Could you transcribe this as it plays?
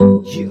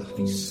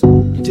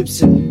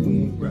Dipset,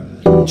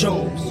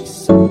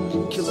 Jones,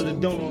 Killer the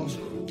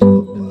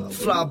Dawn,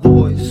 Fly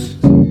Boys,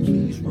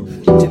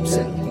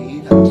 Dipset.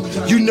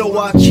 You know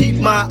I keep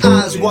my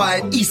eyes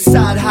wide. East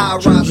side high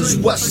risers,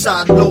 west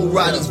side low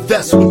riders,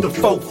 vest with the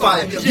folk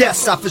fire.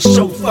 Yes, I for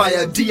show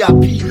fire.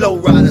 DIP low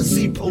riders,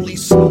 see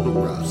police slow to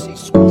ride.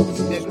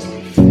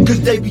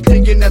 Cause they be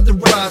thinking that the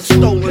ride's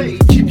stolen.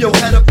 Keep your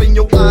head up and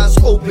your eyes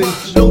open.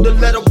 Know the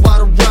letter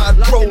while the ride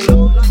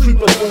rolling.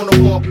 Creep up on the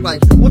walk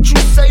like, what you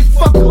say?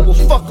 Fuck him, well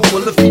fuck him.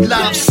 Well if he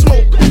live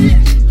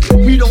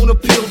smoking, we don't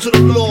appeal to the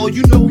law.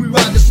 You know we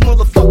ride this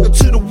motherfucker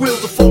till the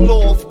wheels are fall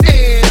off.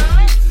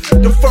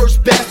 And the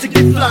first batch to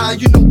get fly,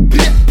 you know,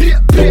 pip, pip,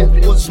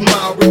 pip was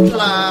my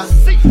reply.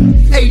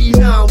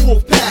 89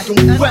 wolf pack and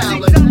we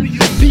wildin'.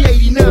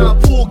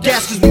 B89 pull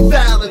gas cause we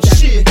valid.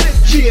 Shit,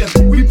 yeah,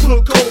 we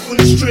put coke on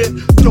the strip.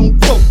 Don't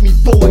quote me,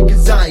 boy,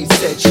 cause I ain't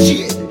said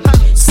shit.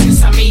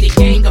 Since I made a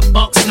gang of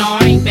bucks, no,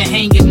 I ain't been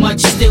hanging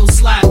much. Still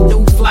slide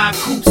through fly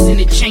coops and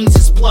the chains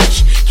is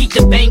plush. Keep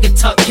the banger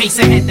tucked, case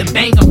I had the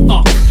banger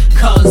fuck.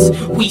 Cause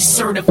we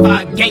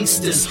certified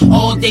gangsters.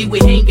 All day we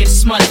hanging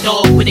smut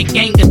dog with a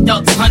gang of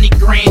ducks. 100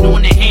 grand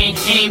on the hand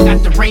cam,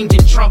 got the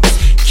Ranger trucks.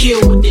 Kill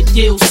with the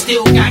deal,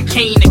 still got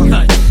cane to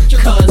cut.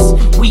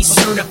 Cause we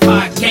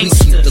certified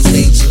gangsters. We keep the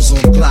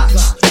lasers on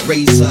blocks,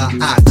 razor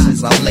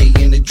oxes. I lay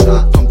in the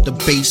drop, pump the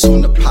bass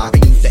on the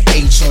pocket. The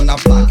H on our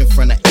block in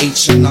front of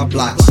H on our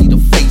block. See the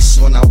face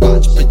on our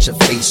watch, put your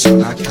face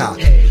on our cock.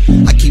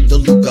 I keep the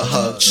Luca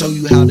hug, show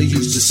you how to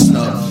use the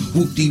snub.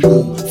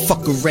 Whoop-de-woo,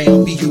 fuck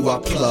around, be you I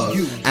plug.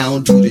 I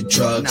don't do the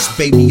drugs,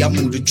 baby I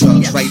move the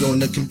drugs. Right on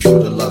the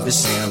computer, love, it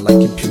sound like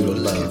computer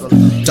love.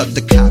 Duck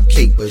the cop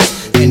capers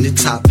and the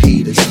top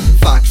haters.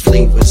 Fox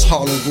flavors,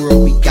 Harlem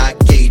World, we got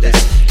gators.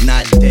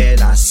 Not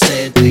dead, I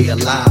said they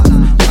alive.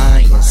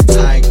 Lions,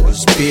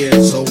 tigers,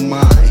 bears, oh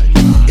my.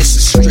 It's a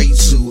straight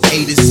zoo,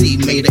 A to Z,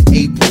 made of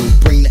April.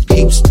 Bring the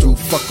apes through,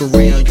 fuck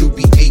around, you'll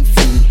be ape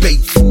food,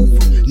 baked food.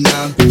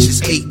 9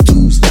 bitches, 8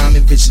 dudes,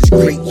 diamond bitches,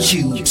 great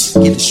cubes.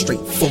 Get it straight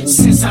forward.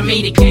 Since I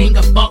made a gang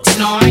of bucks,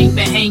 no, I ain't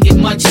been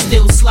hanging much.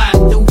 Still slide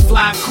through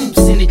fly coops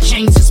and the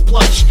chains is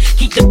plush.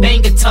 Keep the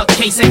banger tucked,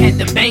 case I had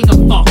the banger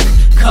fuck.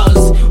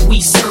 Cause we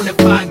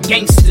certified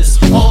gangsters.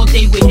 All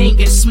day we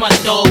hanging smut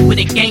dog with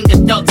a gang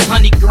of ducks.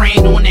 100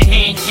 grand on the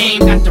hand cam,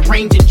 got the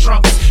Ranger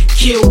trucks.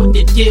 Kill with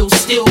the deal,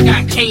 still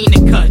got cane to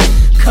cut.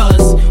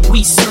 Cause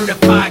we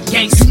certified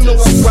gangsters. You know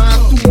I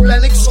ride through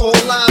Lennox, all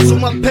eyes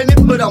on my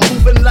pennant. But I'm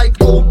moving like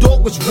old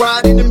dog was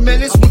riding in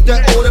menace. With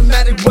that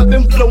automatic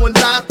weapon blowing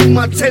live through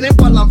my tenant.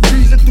 While I'm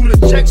freezing through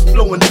the checks,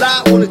 blowing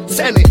live on the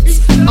tenants.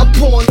 I'm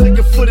pouring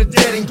liquor for the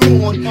dead and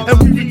gone.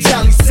 And we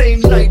retaliate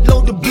same night,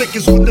 load the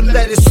blickers with the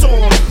lettuce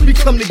on. We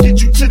come to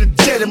get you to the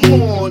dead and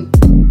morn.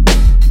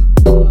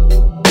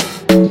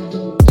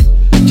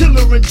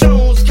 Killer and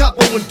Jones,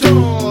 Capo and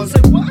Dawns.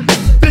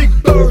 Big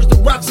birds, the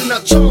rocks in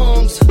our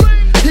charms.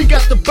 He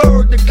got the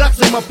bird, the Glocks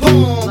in my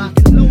palm.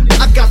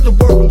 I got the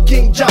word from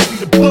King Joppy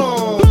the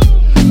bomb.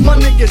 My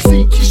nigga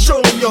Zeke, he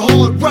showing you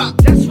hard rock.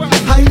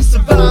 How he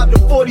survived the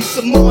 40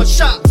 some more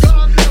shots.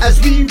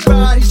 As we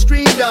ride, he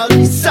screamed out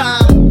east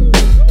side.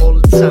 All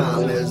the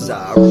time as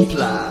I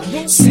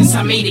reply. Since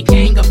I made a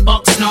gang of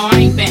bucks, no, I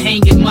ain't been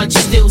hanging much.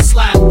 Still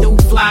slide through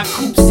fly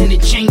coops and the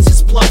chains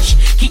is plush.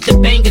 Keep the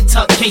banger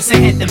tucked, case I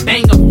had the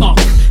banger fuck.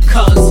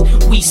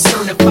 Cause we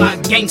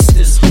certified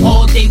gangsters.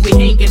 All day we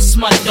hanging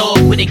smut dog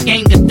with a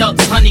gang of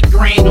ducks. 100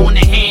 grand on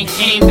the hand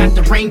cam, got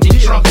the Ranger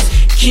trucks.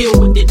 Kill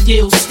with the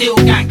deal, still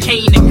got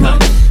cane to cut.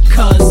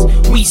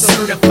 Cause we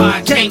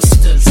certified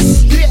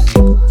gangsters. Yeah,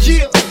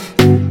 yeah.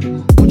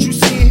 What you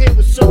seeing here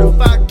was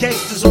certified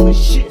gangsters on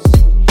this shit.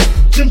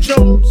 Jim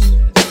Jones,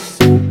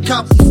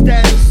 cops and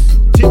status,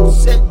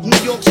 Dipset,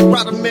 New York's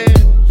Rider Man,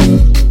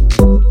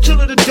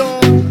 Killer the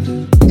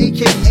Dawn,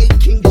 aka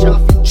King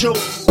Joffrey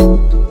Jones.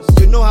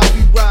 You know how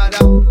we ride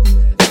out.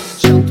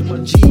 Shout to my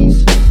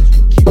G's,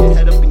 keep your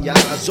head up and your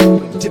eyes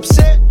open.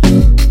 Dipset.